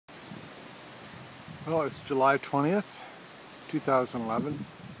Well, it's July 20th, 2011.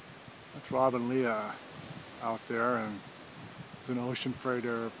 That's Rob and Leah out there, and it's an ocean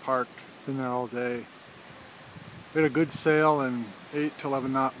freighter parked. Been there all day. We had a good sail and 8 to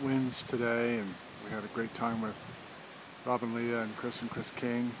 11 knot winds today, and we had a great time with Rob and Leah and Chris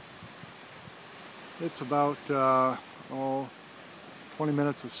King. It's about 20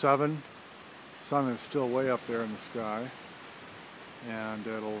 minutes of 7. The sun is still way up there in the sky, and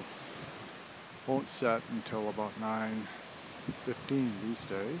won't set until about 9:15 these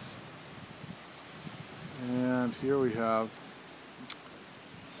days. And here we have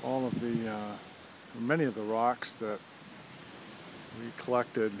all of many of the rocks that we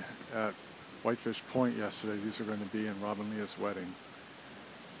collected at Whitefish Point yesterday. These are going to be in Rob and Leah's wedding,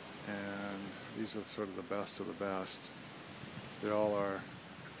 and these are sort of the best of the best. They all are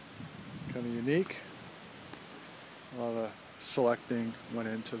kind of unique. A lot of selecting went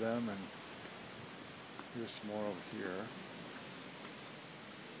into them, and here's some more over here.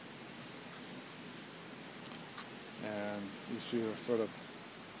 And you see they're sort of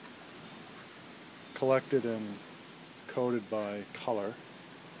collected and coded by color.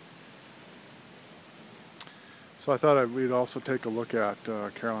 So I thought we'd also take a look at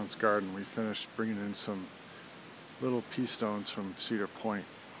Carolyn's garden. We finished bringing in some little pea stones from Cedar Point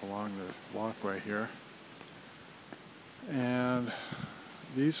along the walkway here. And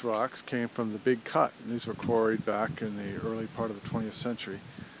these rocks came from the Big Cut. And these were quarried back in the early part of the 20th century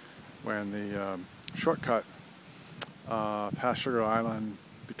when the shortcut past Sugar Island,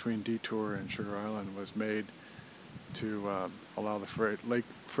 between Detour and Sugar Island, was made to allow the lake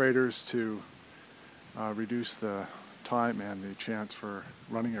freighters to reduce the time and the chance for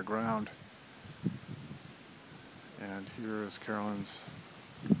running aground. And here is Carolyn's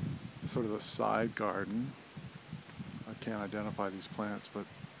sort of a side garden. I can't identify these plants, but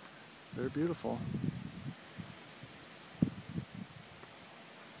they're beautiful.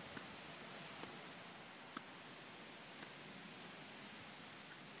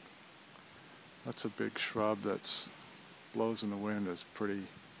 That's a big shrub that blows in the wind. Is pretty.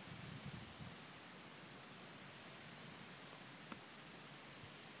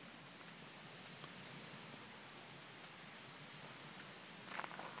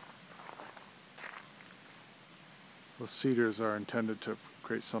 The cedars are intended to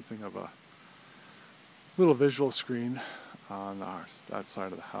create something of a little visual screen on that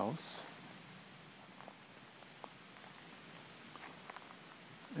side of the house.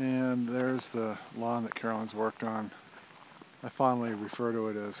 And there's the lawn that Carolyn's worked on. I fondly refer to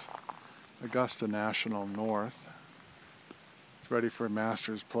it as Augusta National North. It's ready for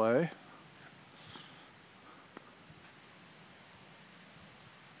Masters play.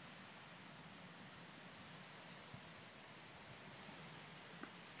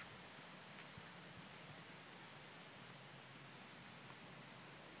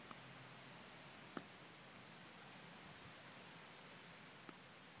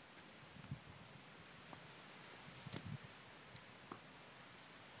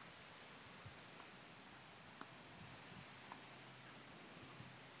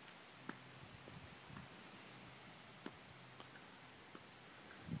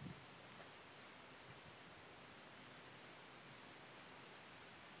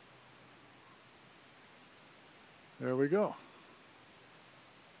 There we go.